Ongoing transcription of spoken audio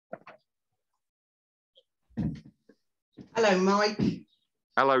Hello, Mike.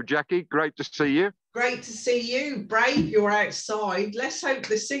 Hello, Jackie. Great to see you. Great to see you. Brave, you're outside. Let's hope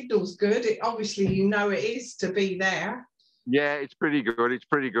the signal's good. Obviously, you know it is to be there. Yeah, it's pretty good. It's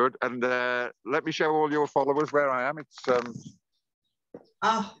pretty good. And let me show all your followers where I am. It's the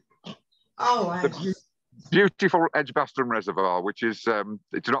beautiful Edgbaston Reservoir, which is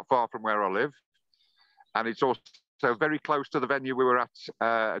it's not far from where I live, and it's also very close to the venue we were at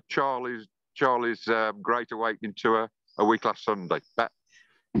Charlie's Great Awakening Tour a week last Sunday.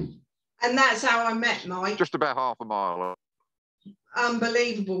 And that's how I met Mike. Just about half a mile.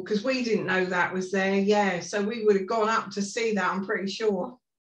 Unbelievable, because we didn't know that was there. Yeah, so we would have gone up to see that, I'm pretty sure.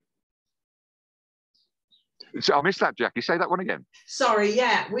 So I missed that, Jackie. Say that one again. Sorry,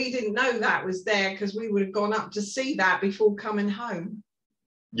 yeah, we didn't know that was there because we would have gone up to see that before coming home.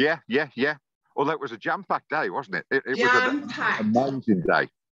 Yeah. Although it was a jam-packed day, wasn't it? It was an amazing day.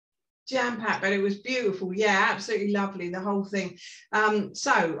 Jam-packed, but it was beautiful. Yeah, absolutely lovely, the whole thing.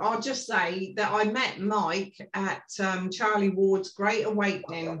 So I'll just say that I met Mike at Charlie Ward's Great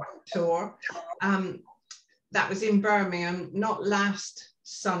Awakening tour. That was in Birmingham, not last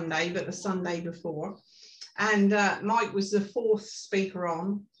Sunday, but the Sunday before. And Mike was the fourth speaker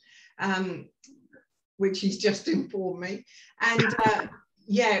on, which he's just informed me. And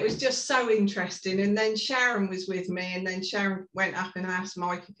yeah, it was just so interesting. And then Sharon was with me, and then Sharon went up and asked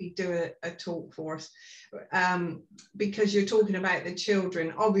Mike if he'd do a talk for us, because you're talking about the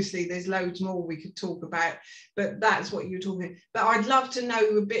children. Obviously, there's loads more we could talk about, but that's what you're talking about. But I'd love to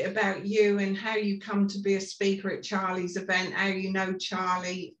know a bit about you and how you come to be a speaker at Charlie's event, how you know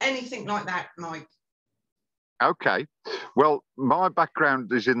Charlie, anything like that, Mike. Okay. Well, my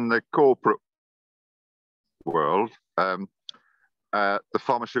background is in the corporate world. The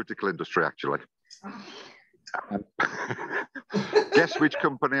pharmaceutical industry, actually. Guess which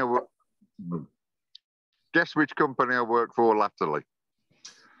company I work for latterly?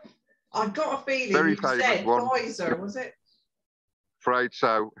 I've got a feeling Very you famous said one. Pfizer, was it? Afraid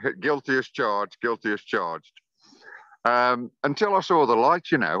so. Guilty as charged. Guilty as charged. Until I saw the light,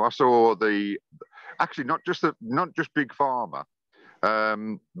 you know, I saw actually not just big pharma,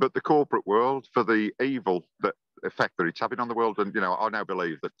 but the corporate world for the evil effect that it's having on the world. And, you know, I now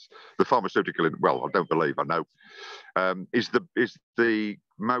believe that the pharmaceutical, well, I don't believe, I know, is the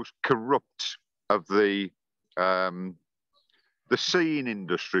most corrupt of the scene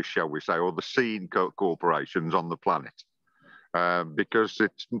industry, shall we say, or the scene corporations on the planet. Because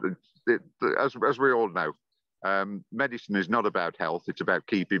as we all know, medicine is not about health. It's about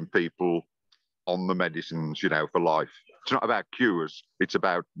keeping people on the medicines, you know, for life. It's not about cures. It's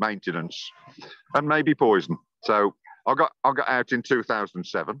about maintenance and maybe poison. So I got out in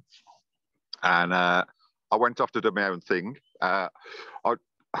 2007, and I went off to do my own thing. I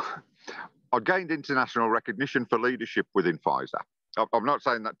gained international recognition for leadership within Pfizer. I'm not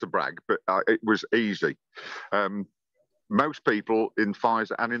saying that to brag, but it was easy. Most people in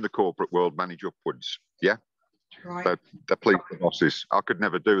Pfizer and in the corporate world manage upwards. Yeah. Right. But the police bosses, I could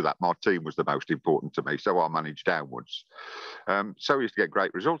never do that. My team was the most important to me, so I managed downwards. So I used to get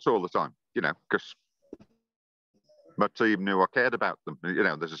great results all the time, you know, because my team knew I cared about them. You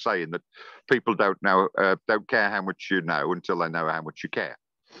know, there's a saying that people don't care how much you know until they know how much you care.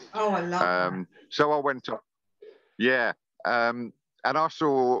 Oh, I love that. So I went up, yeah, and I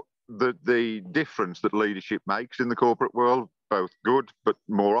saw the difference that leadership makes in the corporate world, both good, but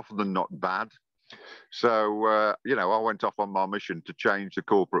more often than not bad. So, you know, I went off on my mission to change the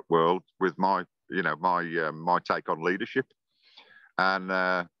corporate world with my take on leadership.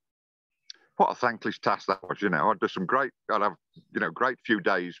 And what a thankless task that was, you know. I'd have, you know, great few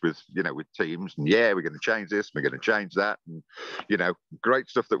days with teams, and yeah, we're going to change this, we're going to change that, and, you know, great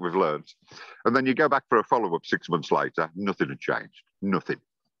stuff that we've learned. And then you go back for a follow-up 6 months later, nothing had changed, nothing,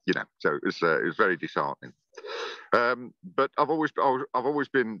 you know. So it was very disheartening. But I've always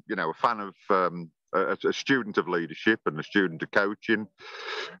been, you know, a fan of a student of leadership and a student of coaching,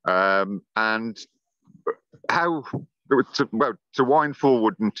 and how to wind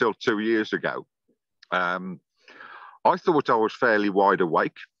forward until 2 years ago. I thought I was fairly wide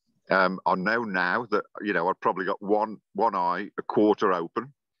awake. I know now that, you know, I've probably got one eye a quarter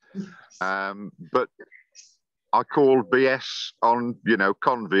open, but I called BS on, you know,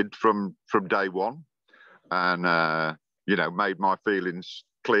 Convid from day one. And, you know, made my feelings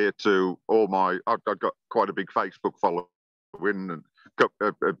clear to all I've got quite a big Facebook following, and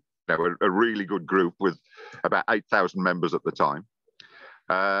a really good group with about 8,000 members at the time.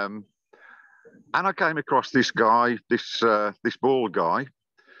 And I came across this guy, this bald guy,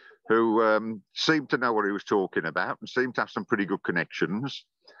 who seemed to know what he was talking about and seemed to have some pretty good connections.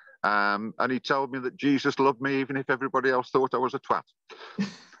 And he told me that Jesus loved me even if everybody else thought I was a twat.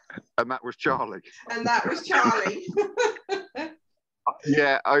 And that was Charlie. And that was Charlie.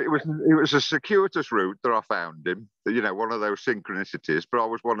 Yeah, it was a circuitous route that I found him. You know, one of those synchronicities. But I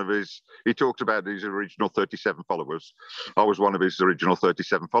was one of his. He talked about his original 37 followers. I was one of his original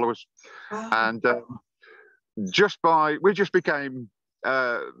 37 followers, and we just became.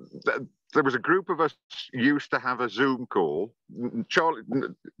 There was a group of us used to have a Zoom call. Charlie,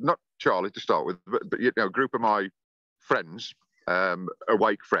 not Charlie to start with, but you know, a group of my friends,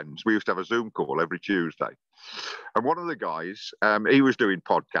 awake friends. We used to have a Zoom call every Tuesday. And one of the guys, he was doing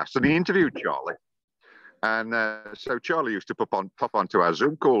podcasts, and he interviewed Charlie. And so Charlie used to pop onto our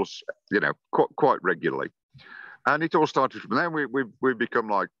Zoom calls, you know, quite regularly. And it all started from there. We've become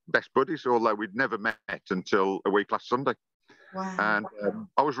like best buddies, although we'd never met until a week last Sunday. Wow. And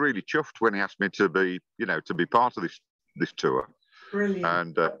I was really chuffed when he asked me to be part of this tour. Brilliant.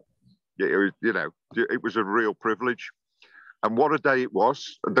 And it was, you know, it was a real privilege. And what a day it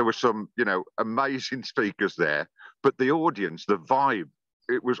was. There were some, you know, amazing speakers there, but the audience, the vibe,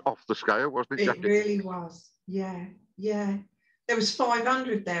 it was off the scale, wasn't it, Jackie? It really was. Yeah, yeah. There was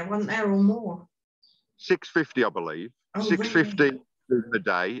 500 there, wasn't there, or more? 650, I believe. Oh, 650 really? in the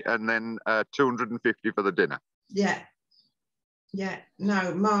day, and then 250 for the dinner. Yeah. Yeah,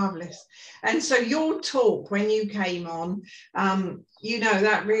 no, marvelous. And so your talk when you came on, you know,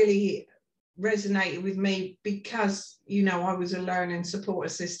 that really resonated with me because, you know, I was a learning support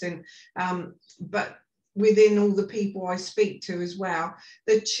assistant, but within all the people I speak to as well,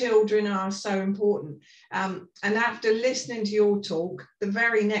 the children are so important. And after listening to your talk, the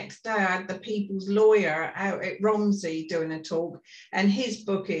very next day I had the people's lawyer out at Romsey doing a talk, and his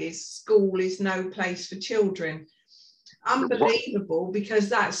book is School is No Place for Children. Unbelievable, because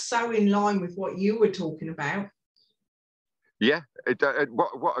that's so in line with what you were talking about. Yeah,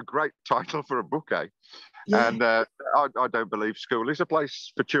 what a great title for a book, eh? Yeah. And I don't believe school is a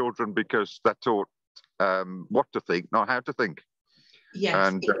place for children because they're taught what to think, not how to think. Yes.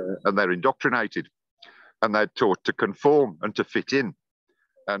 And they're indoctrinated, and they're taught to conform and to fit in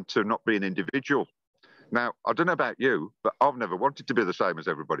and to not be an individual. Now, I don't know about you, but I've never wanted to be the same as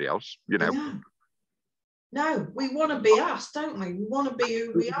everybody else, you know. No, we want to be us, don't we? We want to be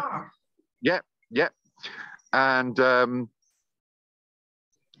who we are. Yeah, yeah. And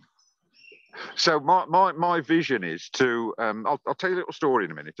so my vision is to, I'll tell you a little story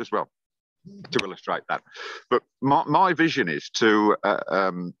in a minute as well to illustrate that. But my vision is to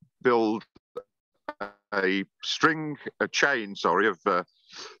build a chain of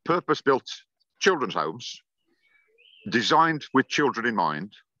purpose-built children's homes designed with children in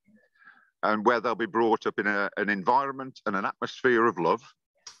mind, and where they'll be brought up in an environment and an atmosphere of love.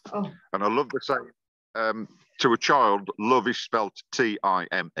 Oh. And I love to say to a child, love is spelt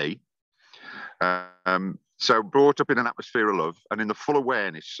T-I-M-E. So brought up in an atmosphere of love and in the full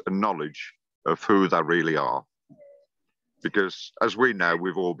awareness and knowledge of who they really are. Because as we know,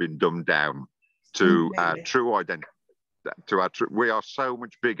 we've all been dumbed down to our true identity. We are so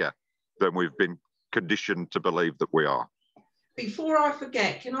much bigger than we've been conditioned to believe that we are. Before I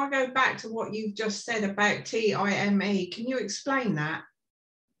forget, can I go back to what you've just said about T-I-M-E? Can you explain that?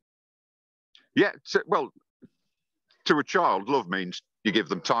 Yeah, well, to a child, love means you give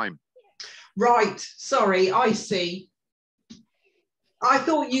them time. Right, sorry, I see. I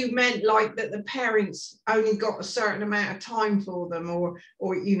thought you meant like that the parents only got a certain amount of time for them, or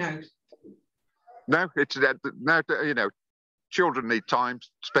you know. No, it's no, you know, children need time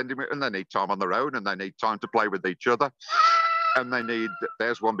spending with, and they need time on their own, and they need time to play with each other. And they need,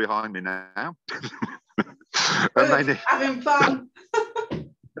 there's one behind me now. And they need, having fun.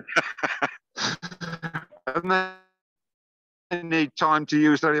 And they need time to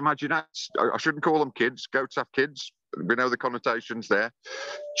use their imagination. I shouldn't call them kids. Goats have kids. We know the connotations there.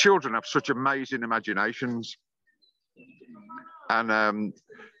 Children have such amazing imaginations. And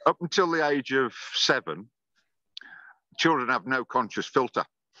up until the age of 7, children have no conscious filter.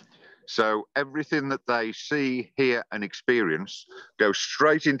 So everything that they see, hear, and experience goes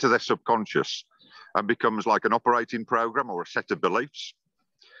straight into their subconscious and becomes like an operating program or a set of beliefs.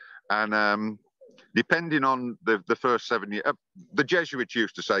 And depending on the first 7 years, the Jesuits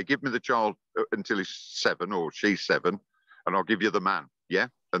used to say, give me the child until he's 7 or she's 7, and I'll give you the man. Yeah.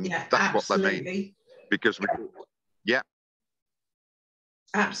 And yeah, that's absolutely. what they mean. Because yeah.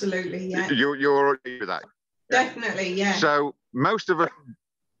 Absolutely, yeah. You're agree with that? Definitely, yeah. So most of us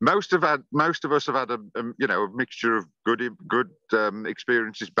have had a mixture of good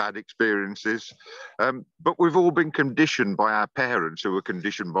experiences, bad experiences, but we've all been conditioned by our parents, who were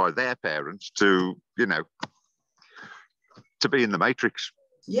conditioned by their parents to be in the matrix.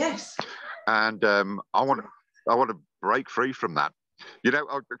 Yes. And I want to break free from that, you know,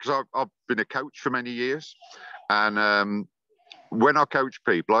 because I've been a coach for many years, and when I coach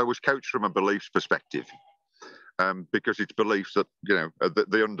people, I always coach from a beliefs perspective, because it's beliefs that, you know,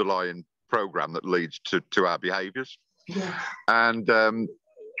 the underlying program that leads to our behaviours. Yeah. And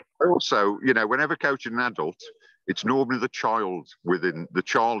also, you know, whenever coaching an adult, it's normally the child within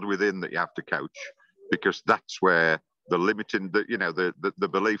that you have to coach, because that's where the limiting, the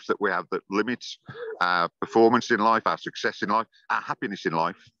beliefs that we have that limits our performance in life, our success in life, our happiness in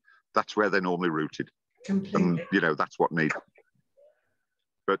life, that's where they're normally rooted. Completely. And, you know, that's what needs.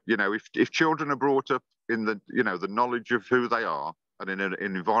 But, you know, if children are brought up in the, you know, the knowledge of who they are and in an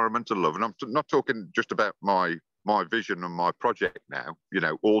environment of love, and I'm not talking just about my vision and my project now, you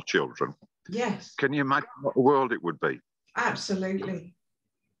know, all children. Yes. Can you imagine what a world it would be? Absolutely.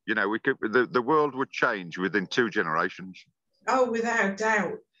 You know, the world would change within 2 generations. Oh, without a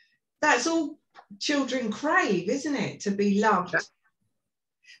doubt. That's all children crave, isn't it? To be loved. Yeah.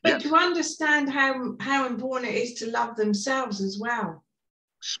 But to understand how important it is to love themselves as well.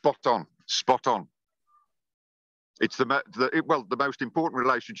 Spot on. It's the most important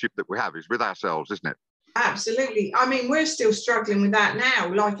relationship that we have is with ourselves, isn't it? Absolutely. I mean, we're still struggling with that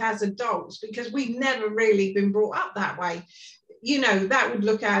now, like as adults, because we've never really been brought up that way. You know, that would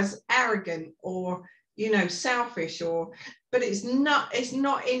look as arrogant or, you know, selfish, but it's not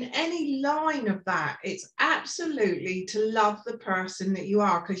in any line of that. It's absolutely to love the person that you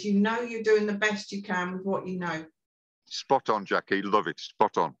are, because you know you're doing the best you can with what you know. Spot on, Jackie. Love it.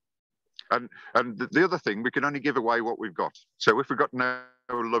 Spot on. And the other thing, we can only give away what we've got. So if we've got no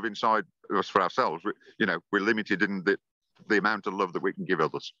love inside us for ourselves, you know, we're limited in the amount of love that we can give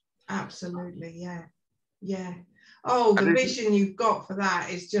others. Absolutely. Yeah. Yeah. Oh, the vision you've got for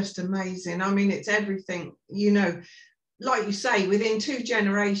that is just amazing. I mean, it's everything, you know, like you say, within 2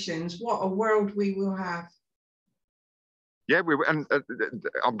 generations, what a world we will have. Yeah, and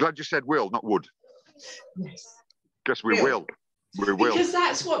I'm glad you said will, not would. Yes. Because we will. We will. Because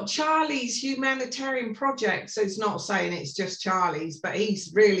that's what Charlie's humanitarian project, so it's not saying it's just Charlie's, but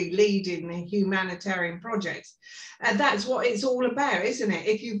he's really leading the humanitarian projects. And that's what it's all about, isn't it?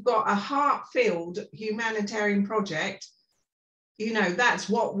 If you've got a heart-filled humanitarian project, you know, that's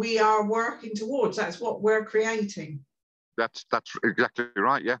what we are working towards. That's what we're creating. That's exactly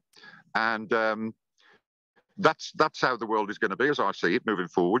right, yeah. And that's how the world is going to be, as I see it, moving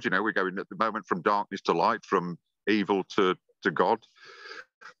forward. You know, we're going at the moment from darkness to light, from evil to God,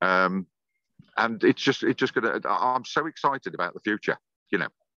 and it's just gonna. I'm so excited about the future. You know,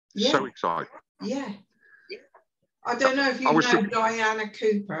 so excited. Yeah. I don't know if you know Diana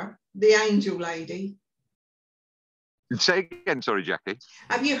Cooper, the angel lady. Say again, sorry, Jackie.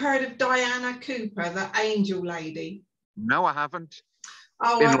 Have you heard of Diana Cooper, the angel lady? No, I haven't.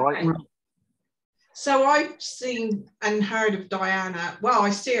 Oh, okay. So I've seen and heard of Diana. Well, I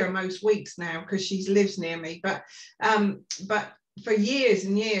see her most weeks now because she lives near me. But for years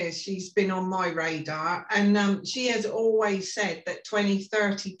and years, she's been on my radar. And she has always said that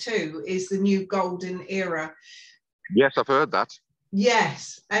 2032 is the new golden era. Yes, I've heard that.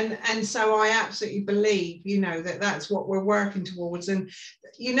 Yes. And so I absolutely believe, you know, that's what we're working towards. And,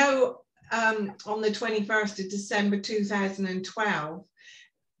 you know, on the 21st of December 2012,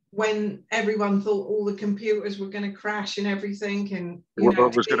 when everyone thought all the computers were going to crash and everything, and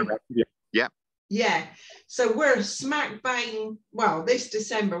yeah. So we're smack bang. Well, this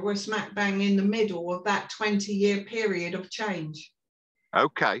December we're smack bang in the middle of that 20-year period of change.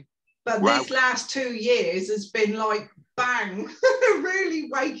 Okay. But this last 2 years has been like bang, really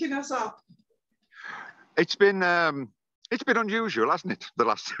waking us up. It's been unusual, hasn't it? The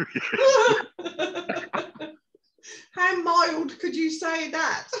last 2 years. How mild could you say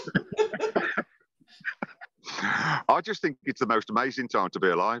that? I just think it's the most amazing time to be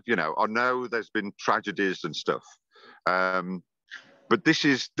alive. You know, I know there's been tragedies and stuff, but this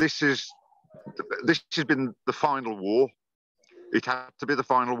has been the final war. It had to be the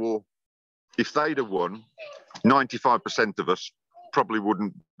final war. If they'd have won, 95% of us probably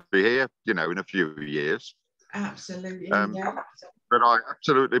wouldn't be here, you know, in a few years. Absolutely. Yeah. But I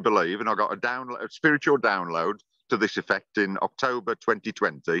absolutely believe, and I got a spiritual download to this effect in October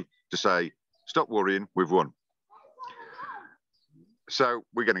 2020 to say, stop worrying, we've won. So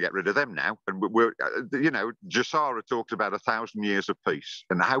we're going to get rid of them now. And we're, you know, Jasara talked about 1,000 years of peace,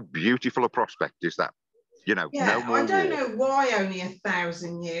 and how beautiful a prospect is that? You know, yeah, no more I don't know why only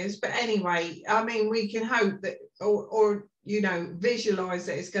 1,000 years, but anyway, I mean, we can hope that, or you know, visualize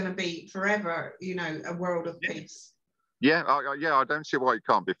that it's going to be forever, you know, a world of peace. Yeah, I don't see why it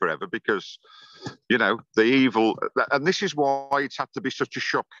can't be forever, because, you know, the evil, and this is why it's had to be such a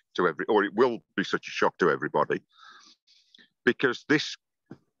shock to or it will be such a shock to everybody, because this,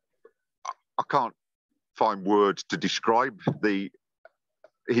 I can't find words to describe the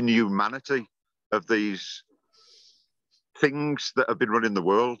inhumanity of these things that have been running the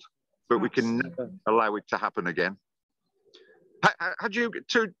world, but we can never allow it to happen again. Had you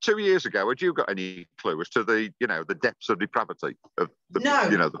 2 years ago? Had you got any clue as to the the depths of depravity of the? No,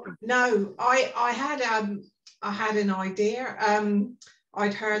 no. I had an idea.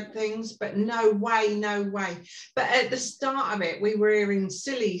 I'd heard things, but no way, no way. But at the start of it, we were hearing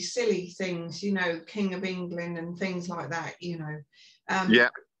silly things, you know, King of England and things like that, you know.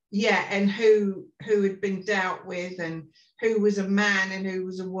 Yeah, and who had been dealt with, and who was a man and who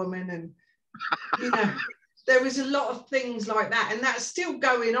was a woman, and you know. There was a lot of things like that, and that's still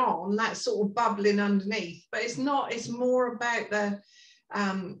going on. That's sort of bubbling underneath, but it's not. It's more about the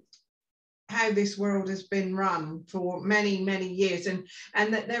how this world has been run for many years, and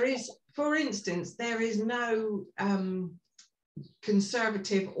that there is, for instance, there is no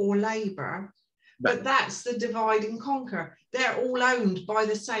Conservative or Labour, but that's the divide and conquer. They're all owned by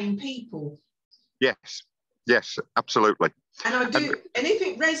the same people. Yes, absolutely. And I do, and if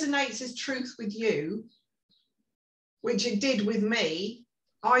it resonates as truth with you, which it did with me,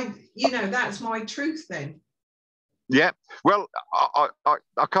 that's my truth then. Yeah, well, I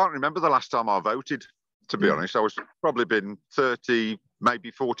can't remember the last time I voted, to be honest. I was probably been 30, maybe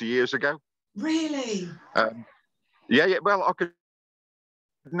 40 years ago. Really? Yeah, well, I could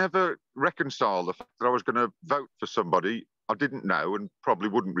never reconcile the fact that I was going to vote for somebody I didn't know and probably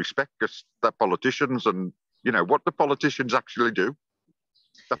wouldn't respect, because they're politicians, and, you know, what the politicians actually do,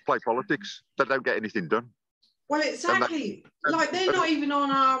 they play politics, they don't get anything done. Well, exactly. Like, they're not even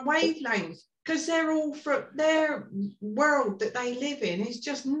on our wavelength, because they're all from their world that they live in is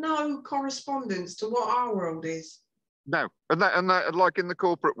just no correspondence to what our world is. No, and that, like in the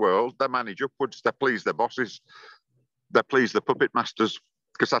corporate world, they manage upwards. They please their bosses. They please the puppet masters,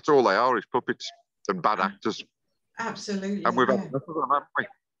 because that's all they are, is puppets and bad actors. Absolutely. And we've had enough of them, haven't we?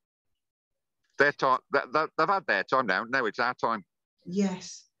 Their time. They've had their time now. Now it's our time.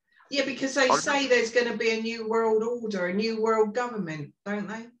 Yes. Yeah, because they say there's going to be a new world order, a new world government, don't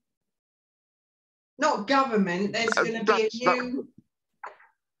they? Not government, there's going to be a new...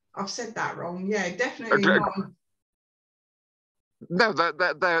 I've said that wrong. Yeah, definitely not. No,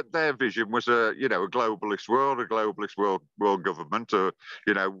 their vision was a globalist world government,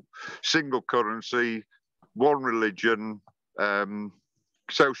 single currency, one religion,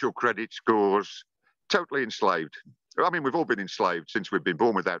 social credit scores, totally enslaved. I mean, we've all been enslaved since we've been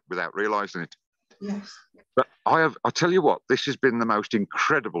born without realising it. Yes. But I tell you what, this has been the most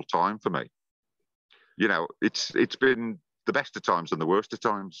incredible time for me. You know, it's been the best of times and the worst of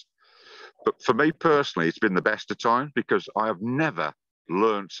times. But for me personally, it's been the best of times, because I have never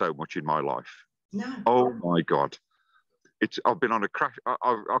learned so much in my life. No. Oh my God. I've been on a crash.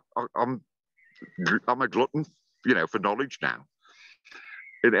 I'm a glutton, for knowledge now.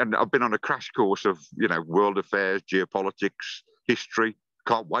 And I've been on a crash course of, world affairs, geopolitics, history.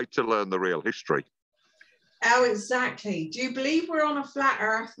 Can't wait to learn the real history. Oh, exactly. Do you believe we're on a flat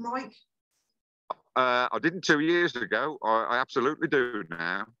earth, Mike? I didn't 2 years ago. I absolutely do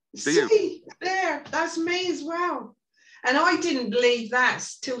now. See, there, that's me as well. And I didn't believe that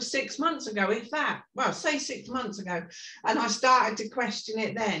till 6 months ago, if that. Well, say 6 months ago. And I started to question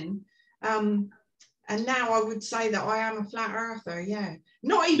it then. And now I would say that I am a flat earther, yeah.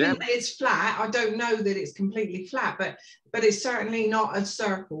 Not even that it's flat. I don't know that it's completely flat, but it's certainly not a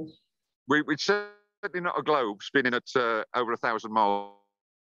circle. It's certainly not a globe spinning at over 1,000 miles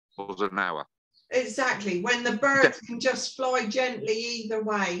an hour. Exactly, when the birds can just fly gently either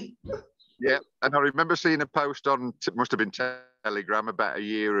way. Yeah, and I remember seeing a post on, must have been Telegram about a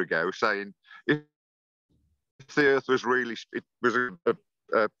year ago, saying if the Earth was really, it was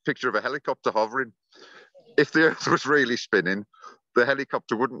a picture of a helicopter hovering. If the Earth was really spinning, the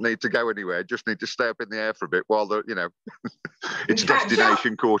helicopter wouldn't need to go anywhere, just need to stay up in the air for a bit while the, its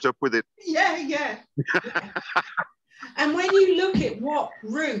destination caught up with it. Yeah. And when you look at what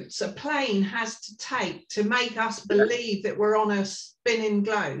routes a plane has to take to make us believe that we're on a spinning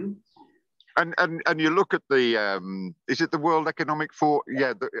globe. And you look at the, is it the World Economic Forum?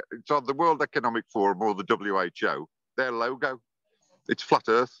 Yeah, it's on the World Economic Forum or the WHO, their logo. It's flat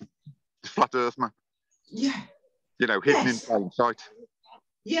Earth. It's flat Earth, man. Yeah. Hidden in plain sight.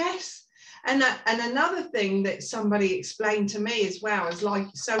 Yes. And another thing that somebody explained to me as well is like,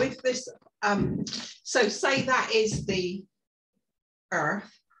 so if this, so say that is the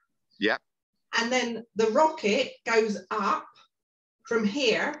Earth. Yeah. and then the rocket goes up from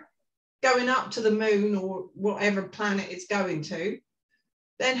here, going up to the moon or whatever planet it's going to,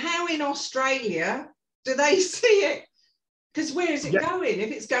 then how in Australia do they see it? Because where is it going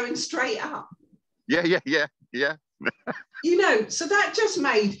if it's going straight up? Yeah. You know, so that just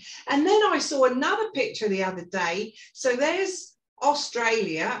made, and then I saw another picture the other day. So there's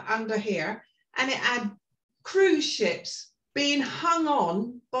Australia under here, and it had cruise ships being hung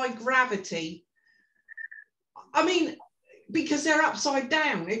on by gravity. I mean, because they're upside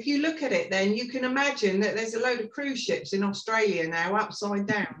down. If you look at it, then you can imagine that there's a load of cruise ships in Australia now upside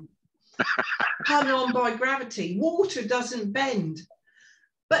down, hung on by gravity. Water doesn't bend.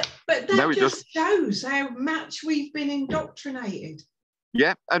 But that just shows how much we've been indoctrinated.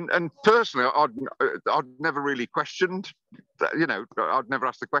 Yeah, and personally, I'd never really questioned that, you know, I'd never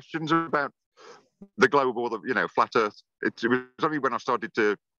asked the questions about the globe or the, you know, flat Earth. It was only when I started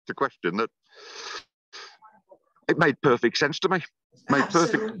to question that it made perfect sense to me.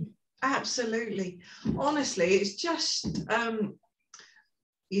 Absolutely. Honestly, it's just,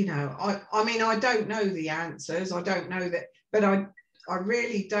 you know, I mean, I don't know the answers. I don't know that, but I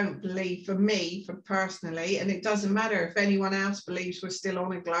really don't believe, for me, for personally, and it doesn't matter if anyone else believes we're still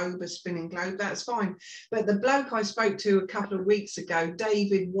on a globe, a spinning globe, that's fine. But the bloke I spoke to a couple of weeks ago,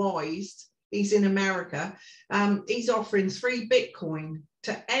 David Wise, he's in America, he's offering 3 Bitcoin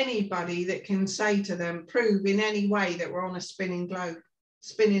to anybody that can say to them, prove in any way that we're on a spinning globe.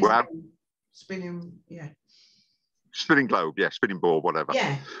 Spinning globe, spinning globe, spinning ball, whatever.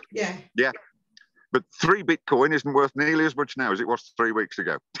 Yeah. But 3 Bitcoin isn't worth nearly as much now as it was 3 weeks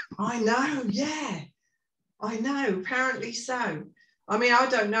ago. I know, yeah. I know, apparently so. I mean, I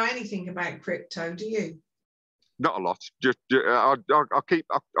don't know anything about crypto, do you? Not a lot. Just I've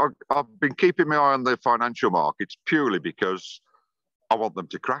been keeping my eye on the financial markets purely because I want them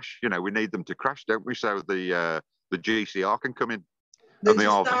to crash. You know, we need them to crash, don't we? So the GCR can come in. The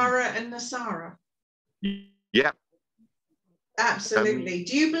GSARA and NESARA. Yeah. Absolutely.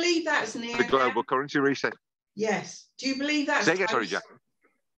 Do you believe that's near the global currency reset? Yes. Do you believe that's close? Sorry, Jack.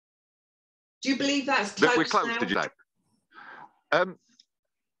 Do you believe that's close? That we're close, now? did you say?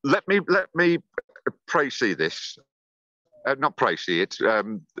 Let me pray-see this. Not pray-see it.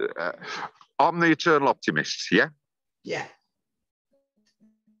 I'm the eternal optimist, yeah? Yeah.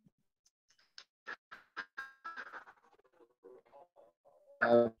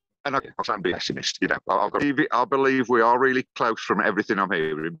 And I'm being pessimist, you know. I believe we are really close from everything I'm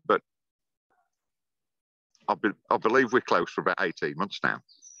hearing, but I believe we're close for about 18 months now.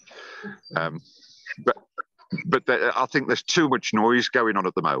 But I think there's too much noise going on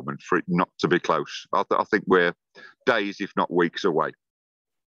at the moment for it not to be close. I think we're days, if not weeks, away.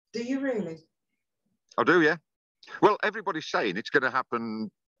 Do you really? I do, yeah. Well, everybody's saying it's going to happen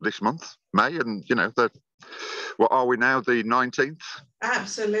this month, May, and you know, what are we now, the 19th?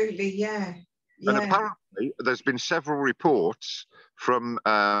 Absolutely, yeah. And apparently there's been several reports from,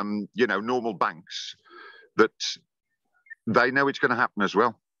 you know, normal banks that they know it's going to happen as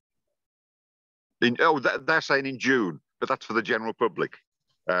well. They're saying in June, but that's for the general public,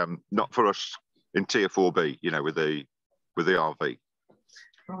 not for us in Tier 4B, you know, with the RV.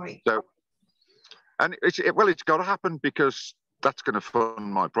 Right. So, and it's got to happen because that's going to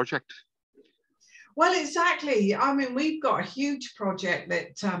fund my project. Well, exactly. I mean, we've got a huge project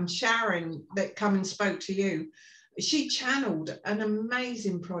that Sharon, that come and spoke to you, she channeled an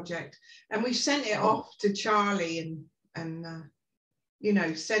amazing project, and we sent it off to Charlie and you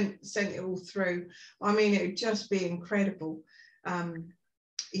know, sent it all through. I mean, it would just be incredible.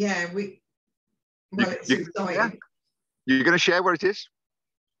 Yeah, it's exciting. Yeah. You're going to share where it is?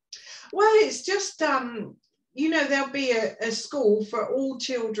 Well, it's just, you know, there'll be a school for all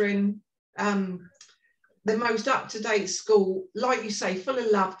children, the most up-to-date school, like you say, full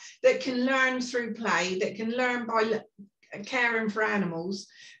of love, that can learn through play, that can learn by caring for animals.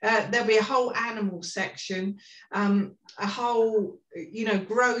 There'll be a whole animal section, a whole, you know,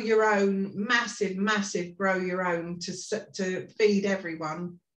 grow your own, massive grow your own to feed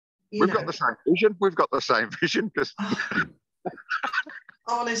everyone. We've got the same vision. We've got the same vision.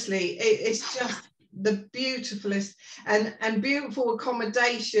 Honestly, it's just the beautifulest and beautiful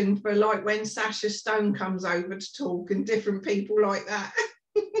accommodation for, like, when Sasha Stone comes over to talk and different people like that.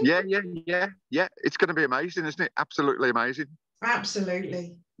 Yeah. It's going to be amazing, isn't it? Absolutely amazing.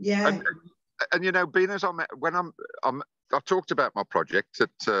 Absolutely, yeah. And you know, being as I talked about my project at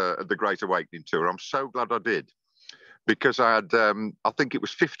the Great Awakening Tour. I'm so glad I did, because I had I think it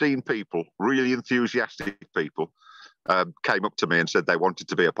was 15 people, really enthusiastic people, came up to me and said they wanted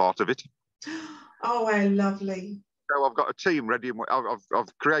to be a part of it. Oh, how lovely. So I've got a team ready. And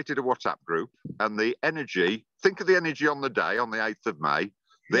I've created a WhatsApp group, and the energy. Think of the energy on the day, on the 8th of May.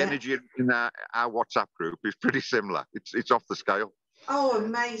 The energy in our WhatsApp group is pretty similar. It's off the scale. Oh,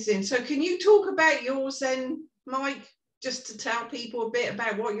 amazing! So can you talk about yours then, Mike? Just to tell people a bit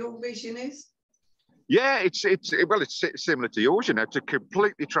about what your vision is. Yeah, it's similar to yours, you know, to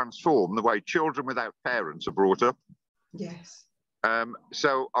completely transform the way children without parents are brought up. Yes.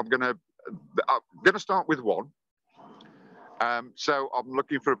 So I'm gonna start with one. So I'm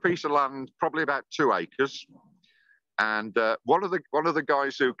looking for a piece of land, probably about 2 acres. And one of the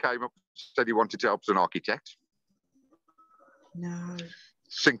guys who came up said he wanted to help as an architect. No.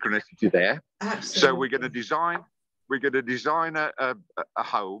 Synchronicity there. Absolutely. So we're going to design. We're going to design a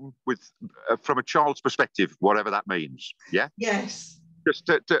home with from a child's perspective, whatever that means. Yeah. Yes. Just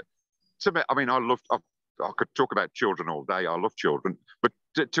to me, I mean, I could talk about children all day. I love children, but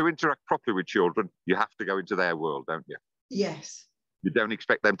to interact properly with children, you have to go into their world, don't you? Yes. You don't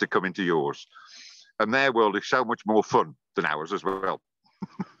expect them to come into yours, and their world is so much more fun than ours as well.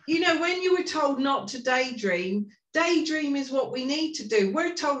 You know, when you were told not to daydream is what we need to do.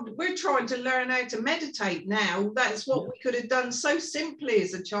 We're trying to learn how to meditate now. That's what we could have done so simply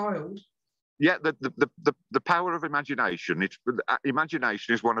as a child. Yeah, the power of imagination.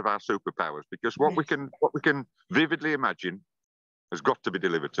 Imagination is one of our superpowers, because what we can vividly imagine has got to be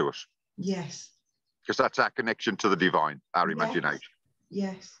delivered to us. Yes. Because that's our connection to the divine, our imagination.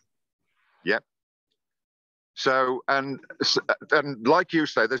 Yes. Yep. So, and like you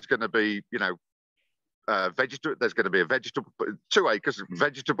say, there's going to be, you know, there's going to be a vegetable, 2 acres,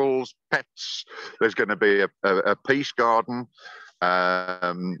 vegetables, pets. There's going to be a peace garden.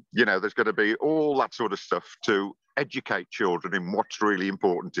 You know, there's going to be all that sort of stuff to educate children in what's really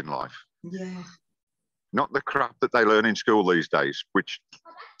important in life. Yeah. Not the crap that they learn in school these days, which,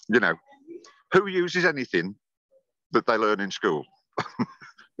 you know, who uses anything that they learn in school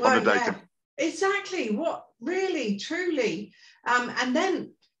on a day? Exactly. What really, truly. And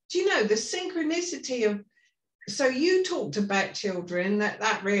then, do you know, the synchronicity of, so you talked about children,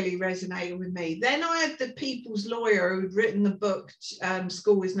 that really resonated with me. Then I had the people's lawyer who'd written the book,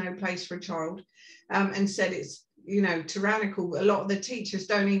 School is No Place for a Child, and said it's, you know, tyrannical. A lot of the teachers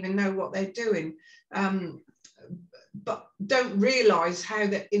don't even know what they're doing, but don't realise how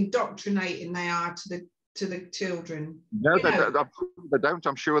indoctrinating they are to the children. No, they don't.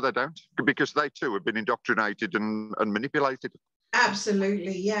 I'm sure they don't, because they too have been indoctrinated and manipulated.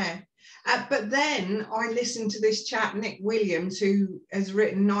 Absolutely, yeah. But then I listened to this chap, Nick Williams, who has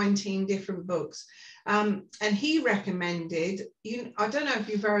written 19 different books. And he recommended, I don't know if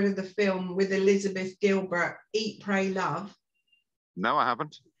you've heard of the film with Elizabeth Gilbert, Eat, Pray, Love. No, I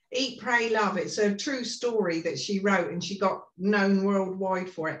haven't. Eat, Pray, Love. It's a true story that she wrote, and she got known worldwide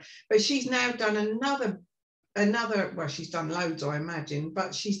for it. But she's now done another, well, she's done loads, I imagine,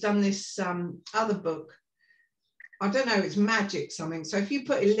 but she's done this other book. I don't know, it's magic something. So if you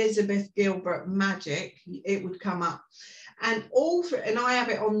put Elizabeth Gilbert magic, it would come up. And I have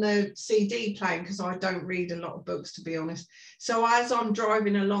it on the CD playing, because I don't read a lot of books, to be honest. So as I'm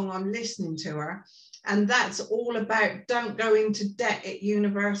driving along, I'm listening to her. And that's all about don't go into debt at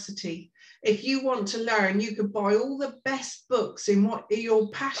university. If you want to learn, you could buy all the best books in what you're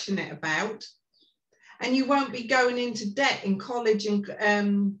passionate about, and you won't be going into debt in college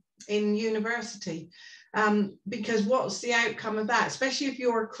and in university. Because what's the outcome of that, especially if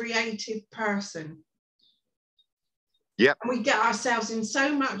you're a creative person? Yeah. And we get ourselves in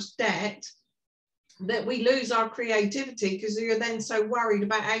so much debt that we lose our creativity, because you're then so worried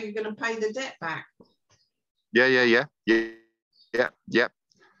about how you're going to pay the debt back. Yeah.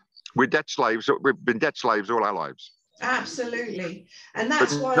 We're debt slaves. We've been debt slaves all our lives. Absolutely. And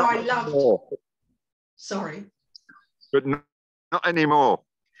that's why I loved... Sorry. But not anymore.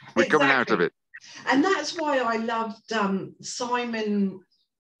 We're coming out of it. And that's why I loved Simon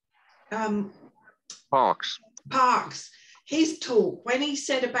Parks. His talk, when he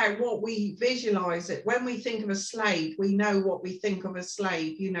said about what we visualize it, when we think of a slave, we know what we think of a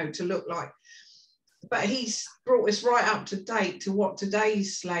slave, you know, to look like. But he's brought us right up to date to what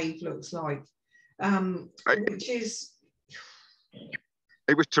today's slave looks like, which is...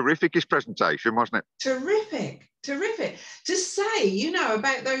 It was terrific, his presentation, wasn't it? Terrific. To say, you know,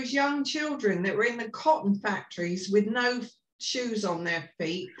 about those young children that were in the cotton factories with no shoes on their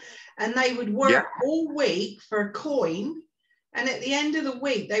feet, and they would work all week for a coin, and at the end of the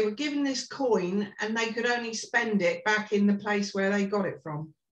week they were given this coin and they could only spend it back in the place where they got it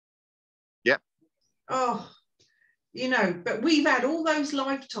from. Yep. Oh, you know, but we've had all those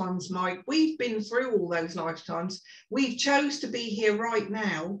lifetimes, Mike. We've been through all those lifetimes. We've chose to be here right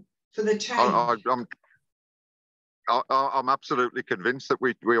now for the change. I'm absolutely convinced that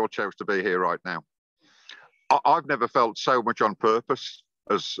we all chose to be here right now. I've never felt so much on purpose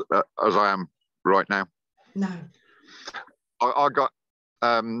as I am right now. No. I got.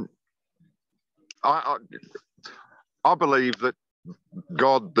 I believe that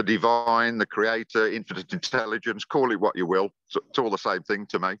God, the divine, the creator, infinite intelligence, call it what you will. It's all the same thing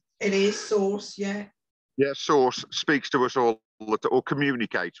to me. It is source, yeah. Yeah, source speaks to us all the time, or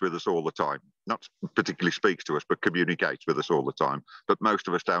communicates with us all the time. Not particularly speaks to us, but communicates with us all the time. But most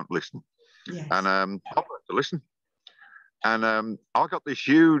of us don't listen. Yes. And I've got to listen. And I got this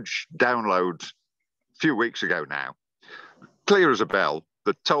huge download a few weeks ago now, clear as a bell,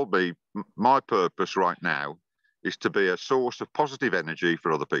 that told me my purpose right now is to be a source of positive energy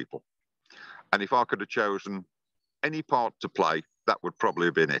for other people. And if I could have chosen any part to play, that would probably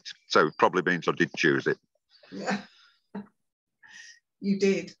have been it. So it probably means I did choose it. Yeah. You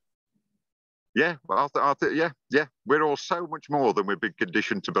did. Yeah, well, yeah. We're all so much more than we've been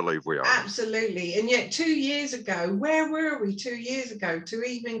conditioned to believe we are. Absolutely. And yet 2 years ago, where were we 2 years ago to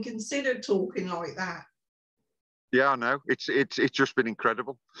even consider talking like that? Yeah, I know. It's just been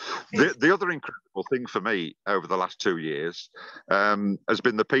incredible. The other incredible thing for me over the last 2 years has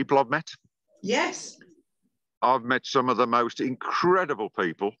been the people I've met. Yes. I've met some of the most incredible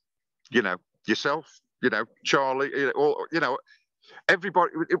people. You know, yourself. You know, Charlie.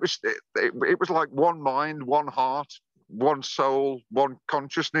 Everybody. It was like one mind, one heart, one soul, one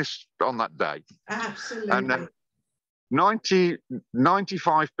consciousness on that day. Absolutely. And 95%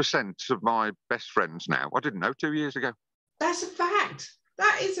 of my best friends now, I didn't know 2 years ago. That's a fact.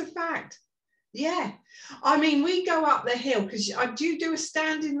 That is a fact. Yeah. I mean, we go up the hill because do you do a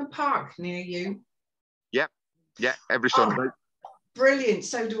stand in the park near you? Yeah, every Sunday. Oh, brilliant.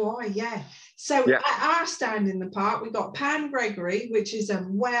 So do I, yeah. So at our stand in the park, we've got Pam Gregory, which is a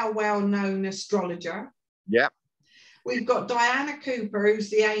well-known astrologer. Yeah. We've got Diana Cooper, who's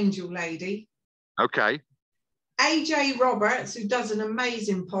the angel lady. Okay. AJ Roberts, who does an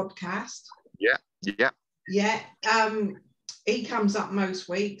amazing podcast. Yeah. He comes up most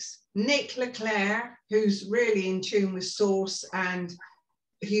weeks. Nick Leclerc, who's really in tune with Source and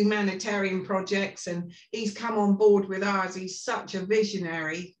humanitarian projects, and he's come on board with ours. He's such a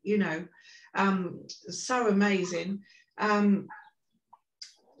visionary, so amazing.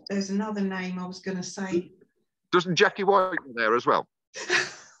 There's another name I was going to say. Doesn't Jackie White there as well?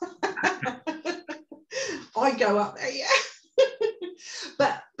 I go up there, yeah.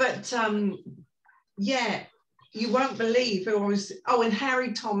 but yeah, you won't believe who I was. Oh, and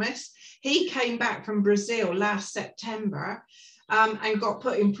Harry Thomas, he came back from Brazil last September and got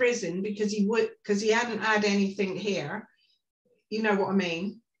put in prison because he hadn't had anything here. You know what I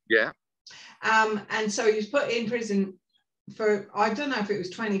mean? Yeah. And so he was put in prison for, I don't know if it was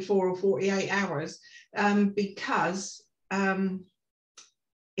 24 or 48 hours because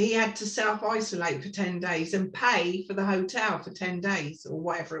he had to self-isolate for 10 days and pay for the hotel for 10 days or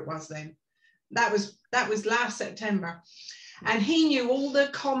whatever it was then. That was last September. And he knew all the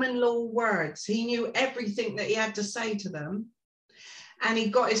common law words. He knew everything that he had to say to them. And he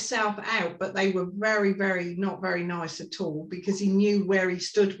got himself out, but they were very, very, not very nice at all because he knew where he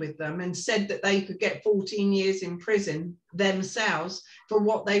stood with them and said that they could get 14 years in prison themselves for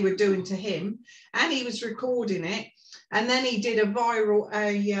what they were doing to him. And he was recording it. And then he did a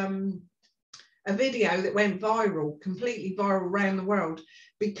video that went viral, completely viral around the world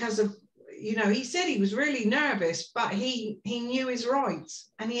because of, he said he was really nervous, but he knew his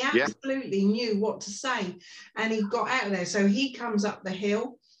rights and he absolutely knew what to say. And he got out of there. So he comes up the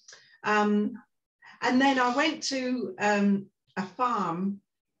hill. And then I went to a farm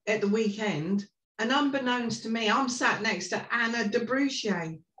at the weekend, and unbeknownst to me, I'm sat next to Anna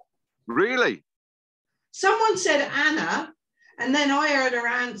Debruchet. Really? Someone said Anna, and then I heard her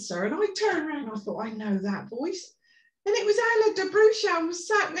answer, and I turned around and I thought, I know that voice. And it was Anna Debruchet. I was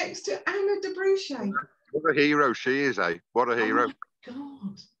sat next to Anna Debruchet. What a hero she is, eh? What a hero. Oh my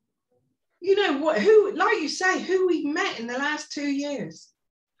God. You know what? Who, like you say, who we've met in the last 2 years.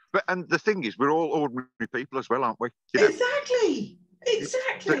 And the thing is, we're all ordinary people as well, aren't we? Exactly. It's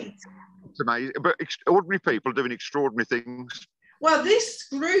amazing. But ordinary people doing extraordinary things. Well, this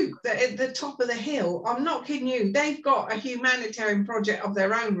group that at the top of the hill, I'm not kidding you, they've got a humanitarian project of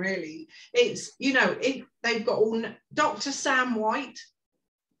their own, really. It's, they've got all Dr. Sam White.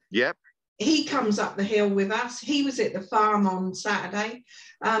 Yep. He comes up the hill with us. He was at the farm on Saturday.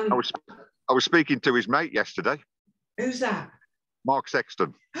 I was speaking to his mate yesterday. Who's that? Mark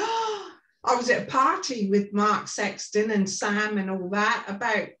Sexton. I was at a party with Mark Sexton and Sam and all that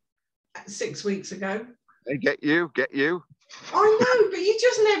about 6 weeks ago. Hey, get you. I know, but you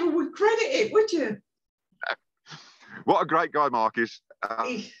just never would credit it, would you? What a great guy Mark is.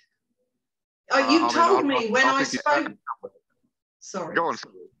 You told me when I spoke. Sorry. Go on.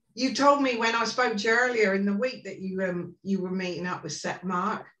 You told me when I spoke to you earlier in the week that you were meeting up with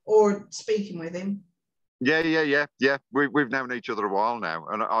Mark or speaking with him. Yeah. We've known each other a while now,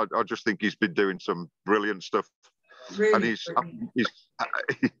 and I just think he's been doing some brilliant stuff. Really, and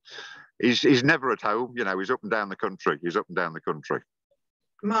he's never at home. You know, he's up and down the country.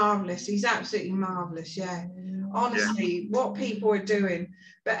 Marvellous. He's absolutely marvellous, yeah. Honestly, what people are doing.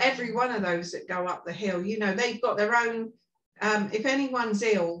 But every one of those that go up the hill, you know, they've got their own, if anyone's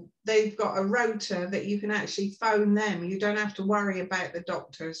ill, they've got a rota that you can actually phone them. You don't have to worry about the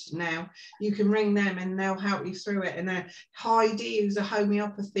doctors now. You can ring them and they'll help you through it. And Heidi, who's a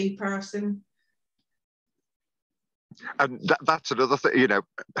homeopathy person. And that's another thing, you know,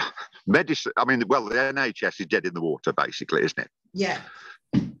 medicine. I mean, well, the NHS is dead in the water, basically, isn't it? Yeah.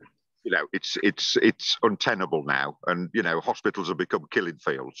 You know, it's untenable now, and you know, hospitals have become killing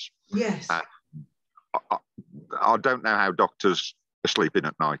fields. Yes. I don't know how doctors are sleeping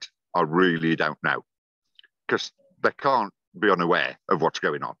at night. I really don't know, because they can't be unaware of what's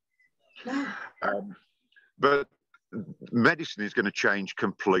going on. No. But medicine is going to change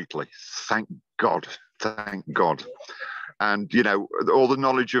completely. Thank God. And you know, all the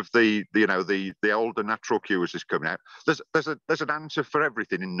knowledge of the older natural cures is coming out. There's an answer for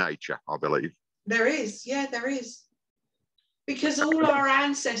everything in nature, I believe. There is, yeah, there is. Because all our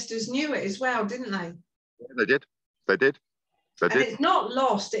ancestors knew it as well, didn't they? Yeah, they did. And it's not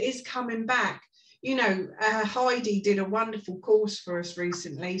lost, it is coming back. You know, Heidi did a wonderful course for us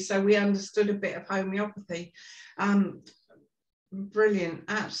recently, so we understood a bit of homeopathy. Brilliant,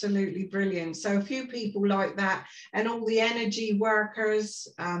 absolutely brilliant. So a few people like that, and all the energy workers,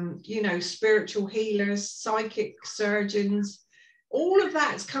 you know, spiritual healers, psychic surgeons, all of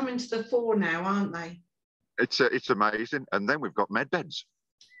that's coming to the fore now, aren't they? It's amazing. And then we've got med beds.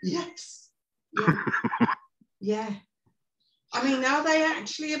 Yes. Yeah. Yeah. I mean, are they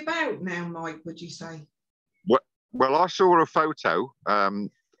actually about now, Mike, would you say? Well, I saw a photo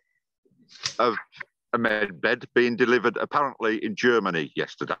of a med bed being delivered apparently in Germany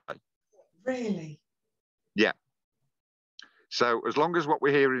yesterday. Really? Yeah. So as long as what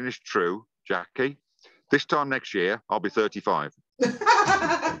we're hearing is true, Jackie, this time next year, I'll be 35.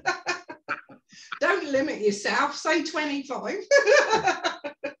 Don't limit yourself, say 25.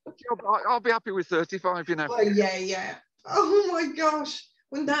 I'll be happy with 35, you know. Oh, yeah. Oh my gosh.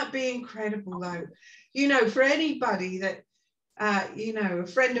 Wouldn't that be incredible though? You know, for anybody that, you know, a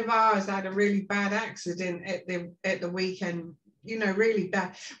friend of ours had a really bad accident at the weekend, you know, really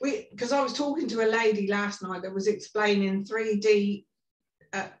bad. Because I was talking to a lady last night that was explaining 3D,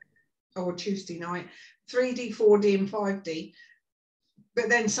 or Tuesday night, 3D, 4D and 5D. But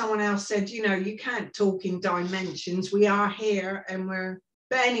then someone else said, you know, you can't talk in dimensions. We are here and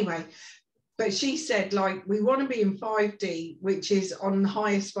but anyway, but she said, like, we want to be in 5D, which is on the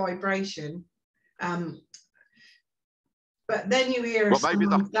highest vibration. But then you hear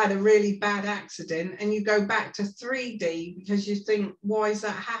someone had a really bad accident and you go back to 3D because you think, why has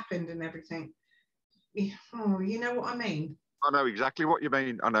that happened and everything? Oh, you know what I mean? I know exactly what you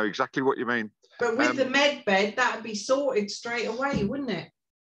mean. But with the med bed, that would be sorted straight away, wouldn't it?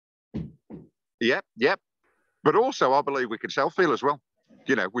 Yep. But also, I believe we can self-heal as well.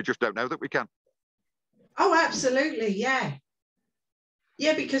 You know, we just don't know that we can. Oh, absolutely, yeah.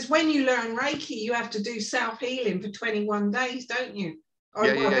 Yeah, because when you learn Reiki, you have to do self-healing for 21 days, don't you? I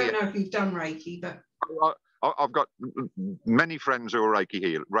don't know if you've done Reiki, but... I've got many friends who are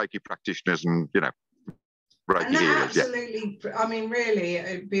Reiki practitioners and, you know, Reiki healers. Absolutely, yeah. I mean, really,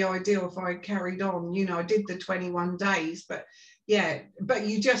 it'd be ideal if I carried on. You know, I did the 21 days, but yeah, but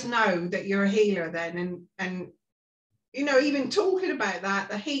you just know that you're a healer then. And you know, even talking about that,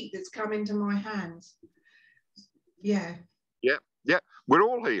 the heat that's come into my hands. Yeah. Yeah. We're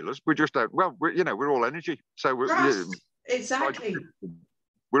all healers. We just don't, well, we're all energy. So exactly.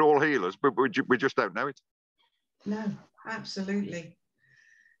 We're all healers, but we just don't know it. No, absolutely.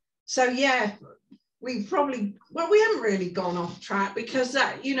 So yeah, we haven't really gone off track because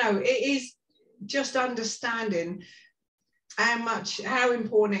that, you know, it is just understanding how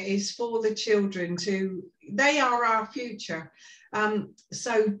important it is for the children they are our future.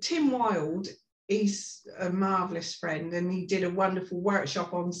 So Tim Wilde, he's a marvelous friend and he did a wonderful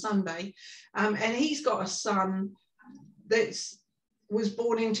workshop on Sunday. And he's got a son that was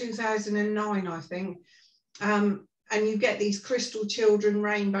born in 2009, I think. And you get these crystal children,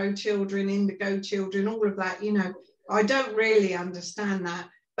 rainbow children, indigo children, all of that, you know. I don't really understand that,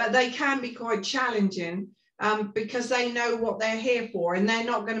 but they can be quite challenging. because they know what they're here for, and they're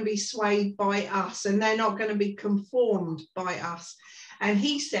not going to be swayed by us, and they're not going to be conformed by us. And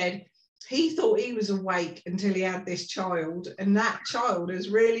he said he thought he was awake until he had this child, and that child has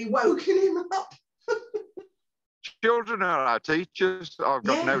really woken him up. Children are our teachers. I've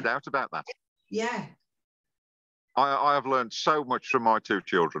got no doubt about that. Yeah. I have learned so much from my two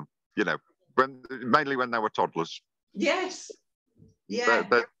children, you know, mainly when they were toddlers. Yes. Yeah.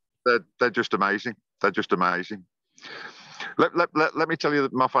 They're just amazing. They're just amazing. Let me tell you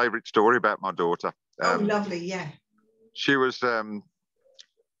my favourite story about my daughter. Oh, lovely. Yeah. She was, I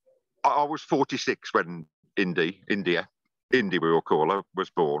was 46 when Indy, we will call her, was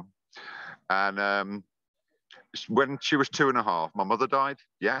born. And when she was 2.5, my mother died.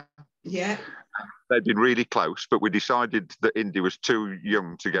 Yeah. Yeah. They'd been really close, but we decided that Indy was too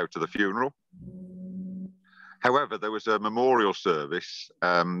young to go to the funeral. However, there was a memorial service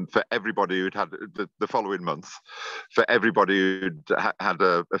for everybody who'd had the following month, for everybody who'd had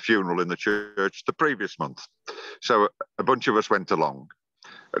a funeral in the church the previous month. So a bunch of us went along,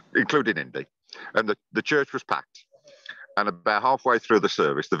 including Indy, and the church was packed. And about halfway through the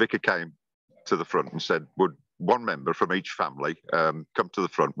service, the vicar came to the front and said, would one member from each family come to the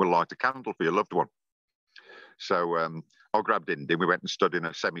front, we'll light a candle for your loved one. So I grabbed Indy, we went and stood in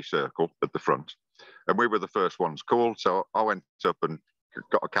a semicircle at the front, and we were the first ones called. So I went up and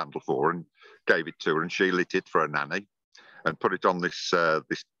got a candle for her and gave it to her, and she lit it for her nanny and put it on this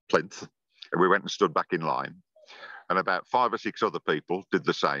plinth, and we went and stood back in line. And about 5 or 6 other people did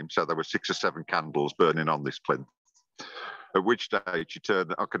the same. So there were 6 or 7 candles burning on this plinth. At which stage she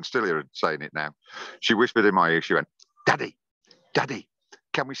turned, I can still hear her saying it now. She whispered in my ear, she went, Daddy,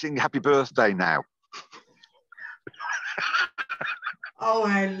 can we sing Happy Birthday now? Oh,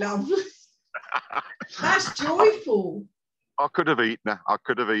 how lovely. That's joyful. I could have eaten her.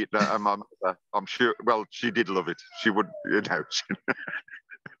 And my mother, I'm sure, well, she did love it. She would, you know.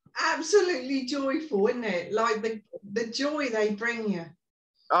 Absolutely joyful, isn't it? Like the joy they bring you.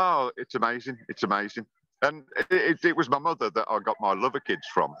 Oh, it's amazing. It's amazing. And it was my mother that I got my lover kids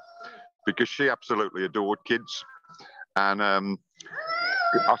from, because she absolutely adored kids. And I've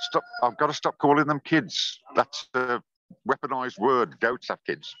got to stop calling them kids. That's a weaponized word. Goats have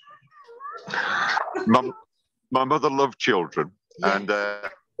kids. My mother loved children. Yes. And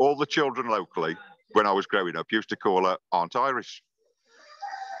all the children locally, when I was growing up, used to call her Aunt Irish.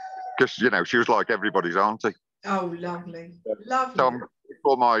 Because, you know, she was like everybody's auntie. Oh, lovely. Lovely. So I'm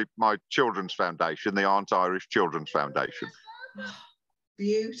for my children's foundation, the Aunt Irish Children's Foundation.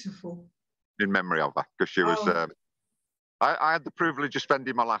 Beautiful. In memory of her, because she was. I had the privilege of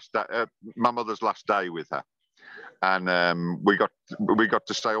spending my mother's last day with her, and we got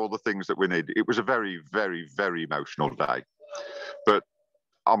to say all the things that we needed. It was a very, very, very emotional day, but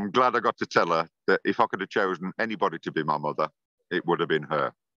I'm glad I got to tell her that if I could have chosen anybody to be my mother, it would have been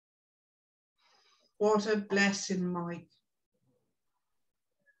her. What a blessing, Mike.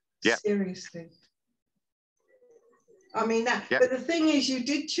 Yeah. Seriously. I mean, yeah. But the thing is, you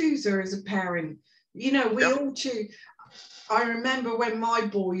did choose her as a parent. You know, we all choose. I remember when my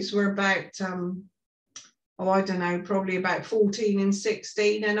boys were about, I don't know, probably about 14 and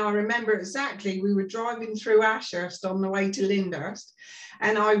 16. And I remember exactly, we were driving through Ashurst on the way to Lyndhurst.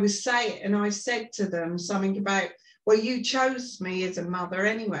 And I said to them something about, well, you chose me as a mother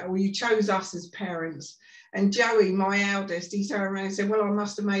anyway, or you chose us as parents. And Joey, my eldest, he turned around and said, well, I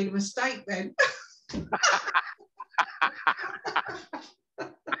must have made a mistake then.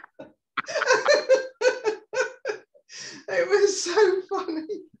 It was so funny.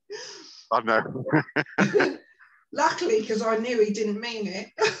 I know. Luckily, because I knew he didn't mean it.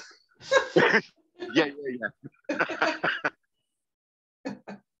 Yeah.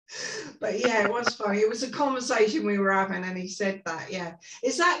 But yeah, it was funny. It was a conversation we were having, and he said that. Yeah,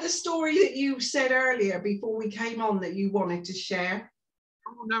 is that the story that you said earlier before we came on that you wanted to share?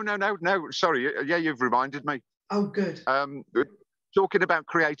 Oh, no. Sorry. Yeah, you've reminded me. Oh, good. Talking about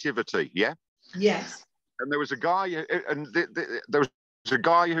creativity. Yeah. Yes. And there was a guy, and there was a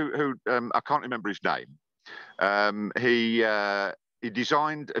guy who I can't remember his name. He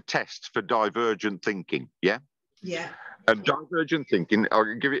designed a test for divergent thinking. Yeah. Yeah. And divergent thinking,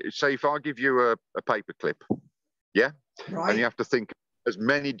 I'll give it. Say if I give you a paper clip, yeah, right, and you have to think as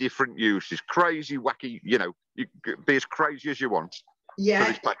many different uses, crazy, wacky. You know, you be as crazy as you want. Yeah.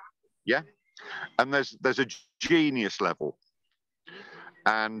 For this paper. Yeah. And there's a genius level.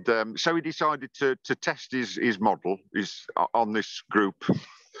 And so he decided to test his model on this group.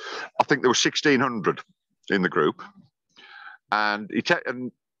 I think there were 1,600 in the group, and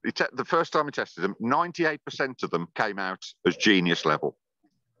the first time he tested them, 98% of them came out as genius level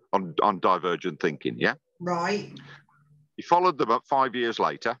on divergent thinking. Yeah, Right. He followed them up 5 years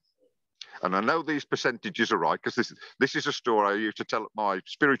later. And I know these percentages are right because this is a story I used to tell at my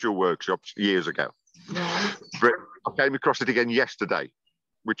spiritual workshops years ago. Right. But I came across it again yesterday,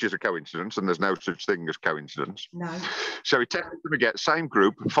 which is a coincidence, and there's no such thing as coincidence. No. So he tested them again, same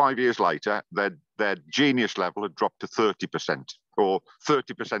group, 5 years later, their genius level had dropped to 30%, or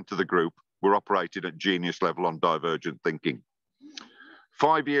 30% of the group were operating at genius level on divergent thinking.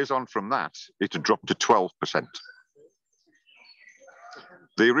 5 years on from that, it had dropped to 12%.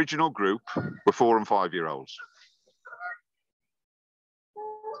 The original group were 4 and 5 year olds.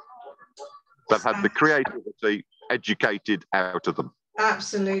 They've had the creativity educated out of them.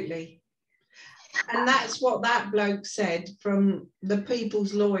 Absolutely. And that's what that bloke said from the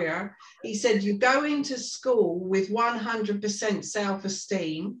People's Lawyer. He said, you go into school with 100%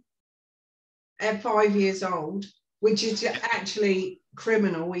 self-esteem at 5 years old, which is actually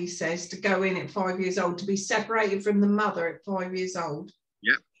criminal, he says, to go in at 5 years old, to be separated from the mother at 5 years old.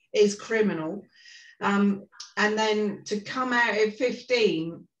 Yeah. Is criminal. And then to come out at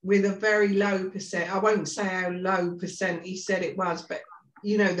 15 with a very low percent, I won't say how low percent he said it was, but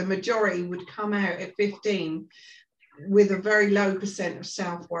you know, the majority would come out at 15 with a very low percent of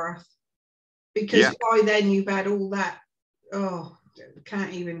self-worth, because by then you've had all that,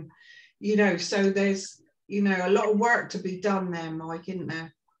 can't even, you know, so there's, you know, a lot of work to be done there, Mike, isn't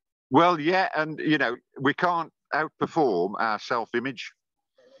there? Well, yeah, and you know, we can't outperform our self-image.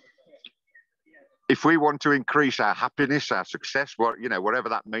 If we want to increase our happiness, our success, you know, whatever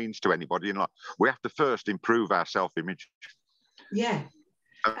that means to anybody in life, we have to first improve our self-image. Yeah.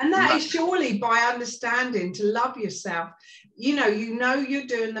 And that is surely by understanding to love yourself. You know you're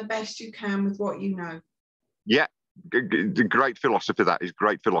doing the best you can with what you know. Yeah. Great philosophy, that is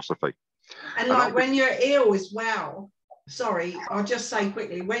great philosophy. And like when you're ill as well, sorry, I'll just say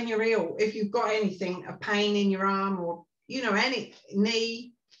quickly, when you're ill, if you've got anything, a pain in your arm or, you know, any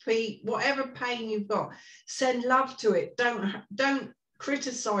knee, feet, whatever pain you've got, send love to it. Don't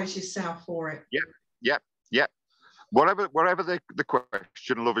criticize yourself for it. Yeah. Whatever the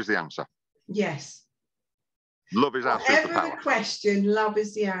question, love is the answer. Yes. Love is our superpower. Whatever the question, love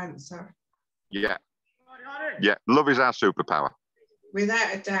is the answer. Yeah. Love is our superpower.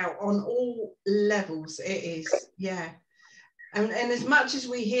 Without a doubt, on all levels, it is. Yeah. And as much as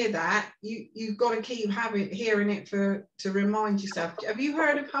we hear that, you've got to keep hearing it to remind yourself. Have you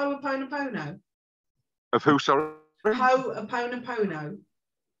heard of Ho'oponopono? Of who, sorry? Ho'oponopono.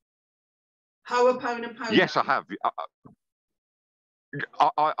 Ho'oponopono. Yes, I have.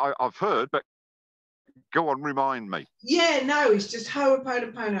 I've heard, but go on, remind me. Yeah, no, it's just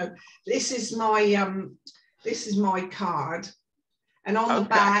Ho'oponopono. This is my card, and on the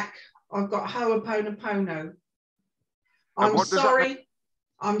back I've got Ho'oponopono.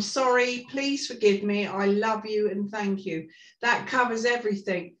 I'm sorry, please forgive me, I love you and thank you. That covers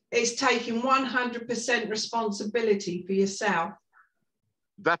everything. It's taking 100% responsibility for yourself.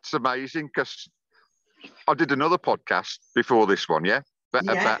 That's amazing, because I did another podcast before this one,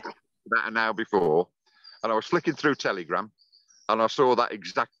 about an hour before, and I was flicking through Telegram and I saw that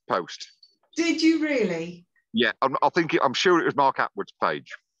exact post. Did you really? Yeah, I'm sure it was Mark Atwood's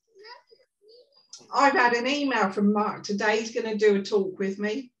page. I've had an email from Mark today. He's going to do a talk with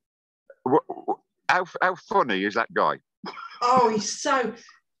me. How funny is that guy? Oh,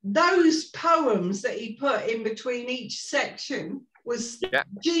 those poems that he put in between each section was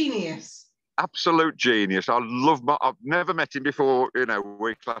genius. Absolute genius. I've never met him before, you know,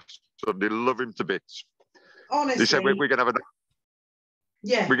 we class Sunday, love him to bits. Honestly. He said we're going to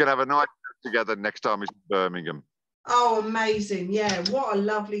have a night together next time he's in Birmingham. Oh, amazing. Yeah, what a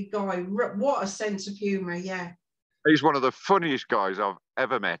lovely guy. What a sense of humour, yeah. He's one of the funniest guys I've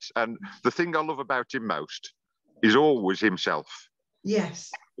ever met. And the thing I love about him most is always himself.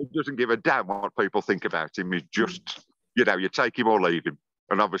 Yes. He doesn't give a damn what people think about him. He's just, you know, you take him or leave him.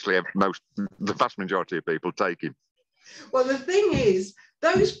 And obviously the vast majority of people take him. Well, the thing is,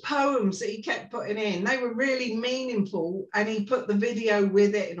 those poems that he kept putting in, they were really meaningful, and he put the video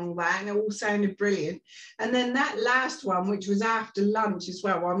with it and all that, and it all sounded brilliant. And then that last one, which was after lunch as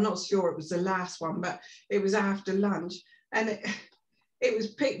well, I'm not sure it was the last one, but it was after lunch, and it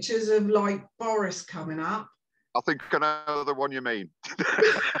was pictures of like Boris coming up. I think I know the one you mean.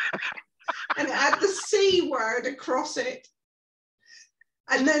 And it had the C word across it.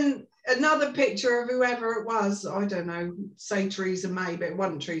 And then another picture of whoever it was, I don't know, say Theresa May, but it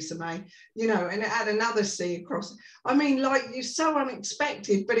wasn't Theresa May, you know, and it had another C across it. I mean, like, you're so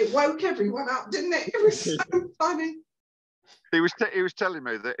unexpected, but it woke everyone up, didn't it? It was so funny. He was telling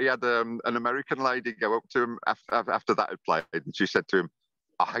me that he had an American lady go up to him after that had played, and she said to him,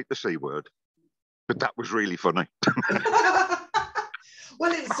 I hate the C word. but that was really funny.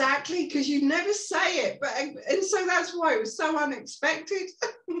 Well, exactly, because you never say it, and so that's why it was so unexpected.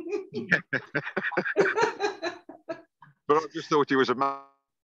 But I just thought it was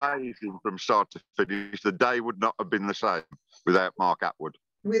amazing from start to finish. The day would not have been the same without Mark Atwood.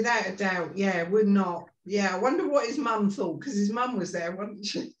 Without a doubt, yeah, would not. Yeah, I wonder what his mum thought, because his mum was there, wasn't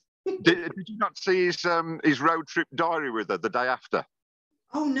she? Did you not see his road trip diary with her the day after?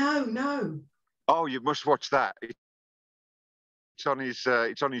 Oh no. Oh, you must watch that. It's on his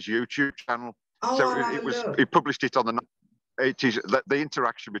YouTube channel. Oh, So he published it on the. It is the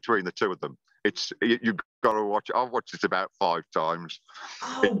interaction between the two of them. You've got to watch it. I've watched it about 5 times.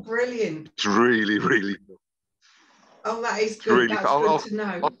 Oh, brilliant! It's really, really good. Oh, that is good. Really, that's good to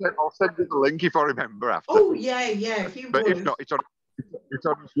know. I'll send you the link if I remember after. Oh yeah. If not, it's on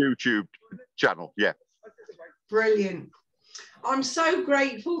his YouTube channel. Yeah. Brilliant. I'm so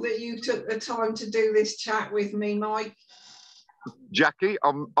grateful that you took the time to do this chat with me, Mike. Jackie,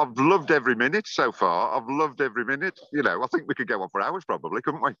 I've loved every minute so far. I've loved every minute. You know, I think we could go on for hours probably,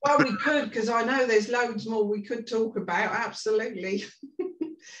 couldn't we? Well, we could, because I know there's loads more we could talk about. Absolutely.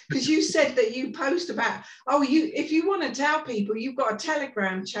 Because you said that you post about, if you want to tell people, you've got a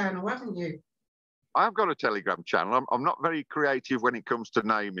Telegram channel, haven't you? I've got a Telegram channel. I'm not very creative when it comes to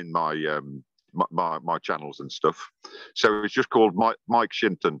naming my my channels and stuff. So it's just called Mike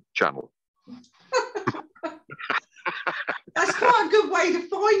Shinton channel. That's quite a good way to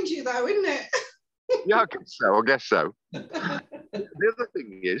find you, though, isn't it? Yeah, I guess so. The other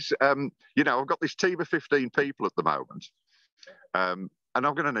thing is, you know, I've got this team of 15 people at the moment, and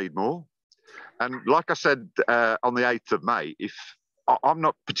I'm going to need more. And like I said on the 8th of May, if I'm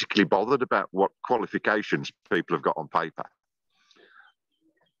not particularly bothered about what qualifications people have got on paper,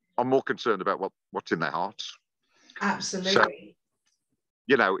 I'm more concerned about what's in their hearts. Absolutely. So,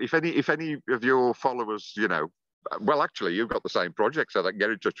 you know, if any of your followers, you know, well, actually, you've got the same project, so they can get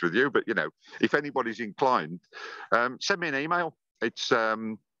in touch with you. But, you know, if anybody's inclined, send me an email. It's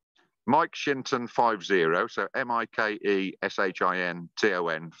Mike Shinton 50, so MikeShinton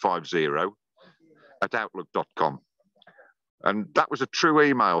 50 at outlook.com. And that was a true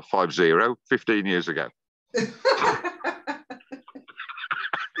email, 15 years ago.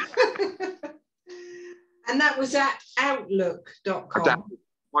 And that was at outlook.com.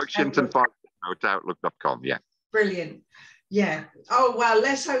 Mike Shinton 50 at outlook.com, yeah. Brilliant. Yeah. Oh, well,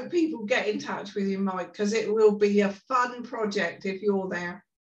 let's hope people get in touch with you, Mike, because it will be a fun project if you're there.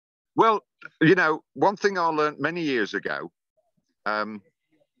 Well, you know, one thing I learned many years ago, the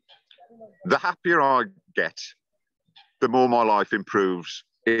happier I get, the more my life improves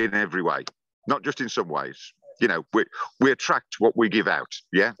in every way, not just in some ways. You know, we attract what we give out,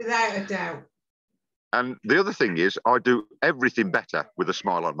 yeah? Without a doubt. And the other thing is, I do everything better with a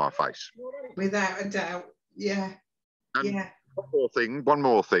smile on my face. Without a doubt. Yeah. And yeah. One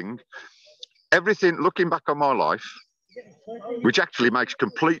more thing. Everything, looking back on my life, which actually makes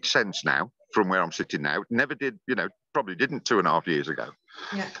complete sense now from where I'm sitting now, never did, you know, probably didn't 2.5 years ago.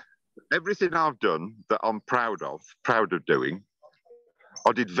 Yeah. Everything I've done that I'm proud of doing,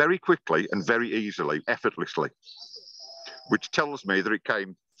 I did very quickly and very easily, effortlessly, which tells me that it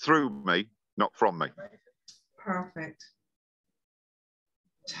came through me, not from me. Perfect.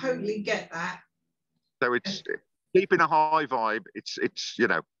 Totally get that. So it's keeping a high vibe. It's you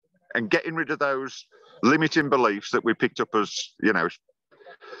know, and getting rid of those limiting beliefs that we picked up as, you know,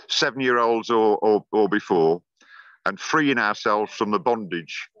 7-year-olds or before, and freeing ourselves from the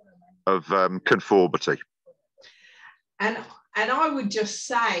bondage of conformity. And I would just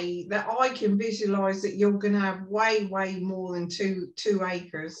say that I can visualize that you're going to have way more than two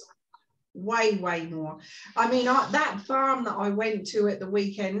acres. Way more. I mean, that farm that I went to at the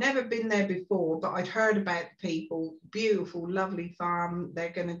weekend, never been there before, but I'd heard about the people. Beautiful, lovely farm.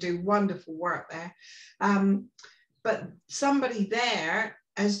 They're going to do wonderful work there. But somebody there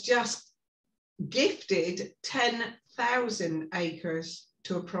has just gifted 10,000 acres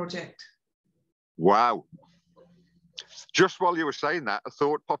to a project. Wow. Just while you were saying that, a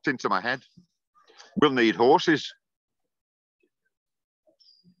thought popped into my head. We'll need horses.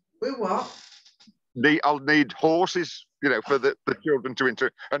 We what? I'll need horses, you know, for the children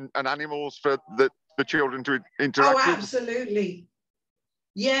to and animals for the children to interact with. Oh, absolutely.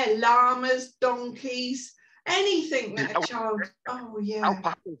 Yeah, llamas, donkeys, anything that a child. Oh, yeah.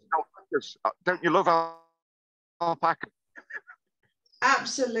 Alpacas. Don't you love alpaca?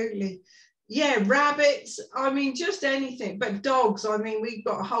 Absolutely. Yeah, rabbits. I mean, just anything. But dogs. I mean, we've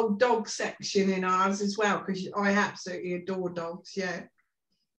got a whole dog section in ours as well, because I absolutely adore dogs. Yeah.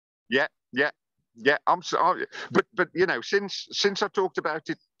 Yeah. Yeah, I'm sorry, but you know, since I talked about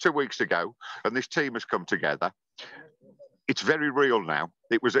it 2 weeks ago, and this team has come together, it's very real now.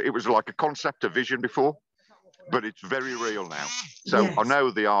 It was like a concept, a vision before, but it's very real now. So Yes. I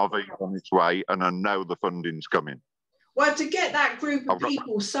know the RV is on its way, and I know the funding's coming. Well, to get that group of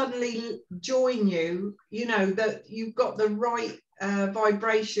people suddenly join you, you know, that you've got the right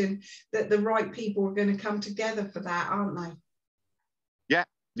vibration, that the right people are going to come together for that, aren't they? Yeah.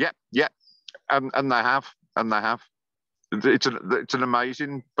 And they have. It's an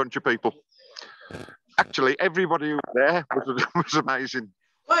amazing bunch of people. Actually, everybody who was there was amazing.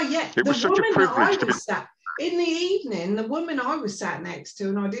 Well, yeah, it was such a privilege to be. In the evening, the woman I was sat next to,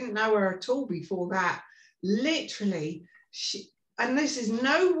 and I didn't know her at all before that, literally, and this is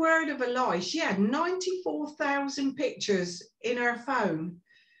no word of a lie, she had 94,000 pictures in her phone.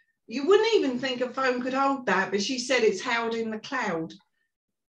 You wouldn't even think a phone could hold that, but she said it's held in the cloud.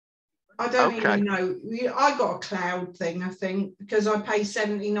 I don't even know. I got a cloud thing, I think, because I pay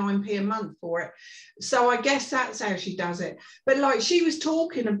 79p a month for it. So I guess that's how she does it. But like, she was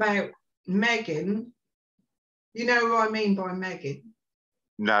talking about Meghan. You know who I mean by Meghan?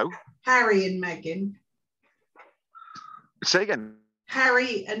 No. Harry and Meghan. Say again.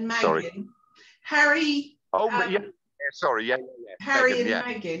 Harry and Meghan. Sorry. Harry. Oh, yeah. Sorry. Yeah. Harry Meghan,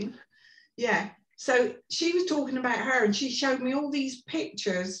 and Meghan. Yeah. So she was talking about her, and she showed me all these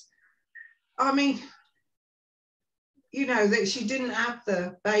pictures. I mean, you know, that she didn't have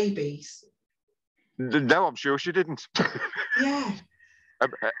the babies. No, I'm sure she didn't. Yeah.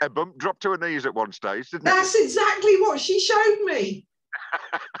 A bump dropped to her knees at one stage, didn't it? That's exactly what she showed me.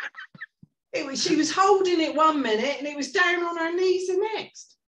 She was holding it one minute and it was down on her knees the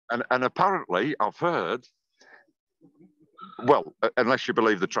next. And apparently, I've heard, well, unless you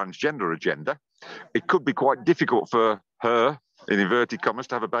believe the transgender agenda, it could be quite difficult for her, in inverted commas,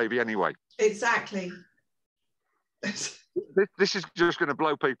 to have a baby anyway. Exactly. This is just going to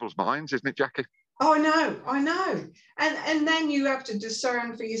blow people's minds, isn't it, Jackie? Oh, I know. And then you have to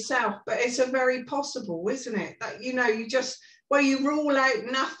discern for yourself, but it's a very possible, isn't it? That, you know, you rule out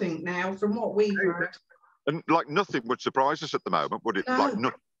nothing now from what we've heard. And like nothing would surprise us at the moment, would it? No. Like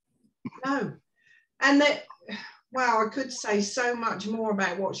nothing. No. And that, well, I could say so much more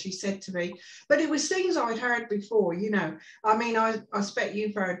about what she said to me, but it was things I'd heard before, you know. I mean, I expect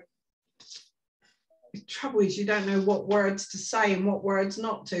you've heard. The trouble is you don't know what words to say and what words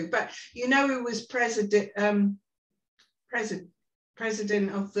not to, but you know who was president of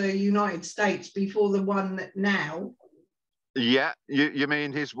the United States before the one that now? Yeah, you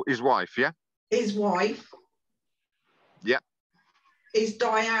mean his wife, yeah? His wife. Yeah. Is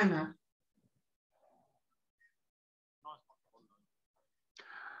Diana.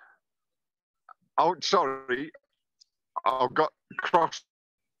 Oh, sorry, I got crossed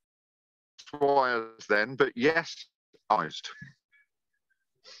wires then, but yes, honest.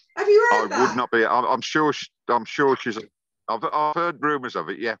 Have you heard that? I would not be. I'm sure she's. I've heard rumours of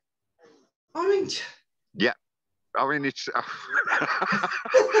it. Yeah. I mean. Yeah. I mean, it's.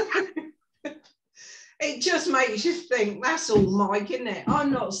 It just makes you think. That's all, Mike, isn't it?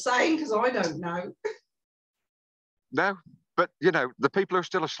 I'm not saying because I don't know. No, but you know, the people who are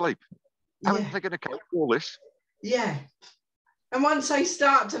still asleep. How are they going to cope with all this? Yeah. And once they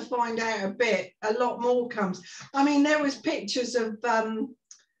start to find out a bit, a lot more comes. I mean, there was pictures of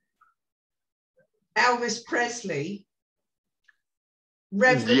Elvis Presley.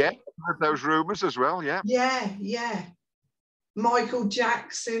 Yeah, those rumours as well, yeah. Yeah. Michael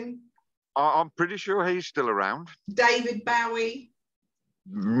Jackson. I'm pretty sure he's still around. David Bowie.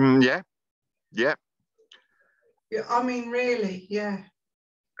 Yeah. I mean, really, yeah.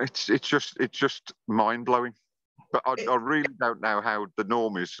 It's just mind-blowing. But I really don't know how the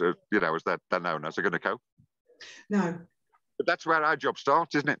normies, you know, as they're known as, are going to cope. No. But that's where our job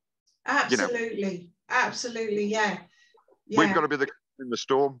starts, isn't it? Absolutely. You know? Absolutely, yeah. We've got to be the calm in the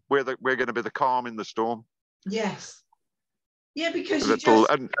storm. We're going to be the calm in the storm. Yes. Yeah, because that's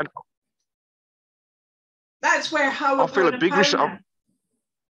where Ho'oponopono. I feel a big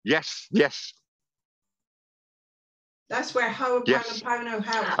Yes. That's where Ho'oponopono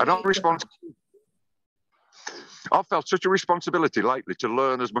helps. And I'm responsible. I've felt such a responsibility lately to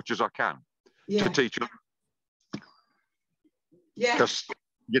learn as much as I can to teach them. Yeah. Because,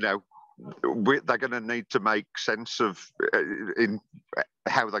 you know, they're going to need to make sense of in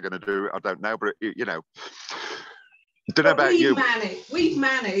how they're going to do it. I don't know, but, you know, I don't know about you. We've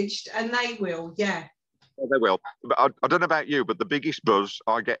managed, and they will, yeah. Well, they will. But I don't know about you, but the biggest buzz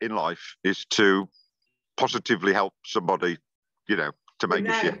I get in life is to positively help somebody, you know, to make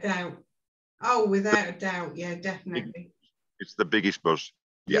a shift. Without a doubt. Oh, without a doubt. Yeah, definitely. It's the biggest buzz.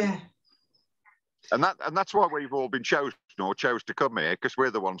 Yeah. And that's why we've all been chosen or chose to come here, because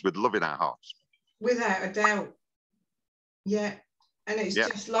we're the ones with love in our hearts. Without a doubt. Yeah. And it's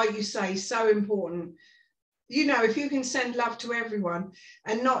just like you say, so important. You know, if you can send love to everyone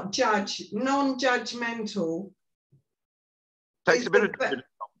and not judge, non-judgmental. Takes a bit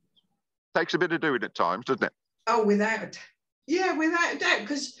of doing at times, doesn't it? Oh, without a doubt,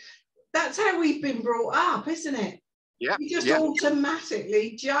 because that's how we've been brought up, isn't it? Yeah. You just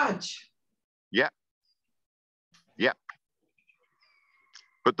automatically judge. Yeah. Yeah.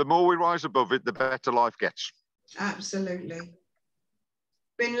 But the more we rise above it, the better life gets. Absolutely.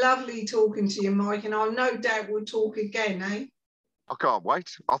 Been lovely talking to you, Mike, and I've no doubt we'll talk again, eh? I can't wait.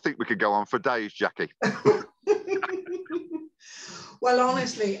 I think we could go on for days, Jackie. Well,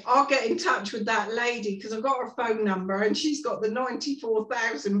 honestly, I'll get in touch with that lady because I've got her phone number and she's got the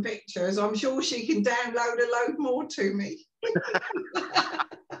 94,000 pictures. I'm sure she can download a load more to me.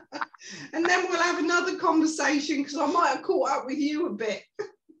 And then we'll have another conversation because I might have caught up with you a bit.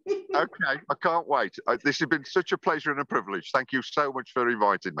 Okay, I can't wait. This has been such a pleasure and a privilege. Thank you so much for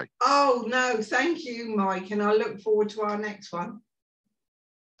inviting me. Oh, no, thank you, Mike. And I look forward to our next one.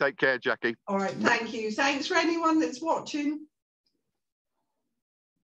 Take care, Jackie. All right, thank you. Thanks for anyone that's watching.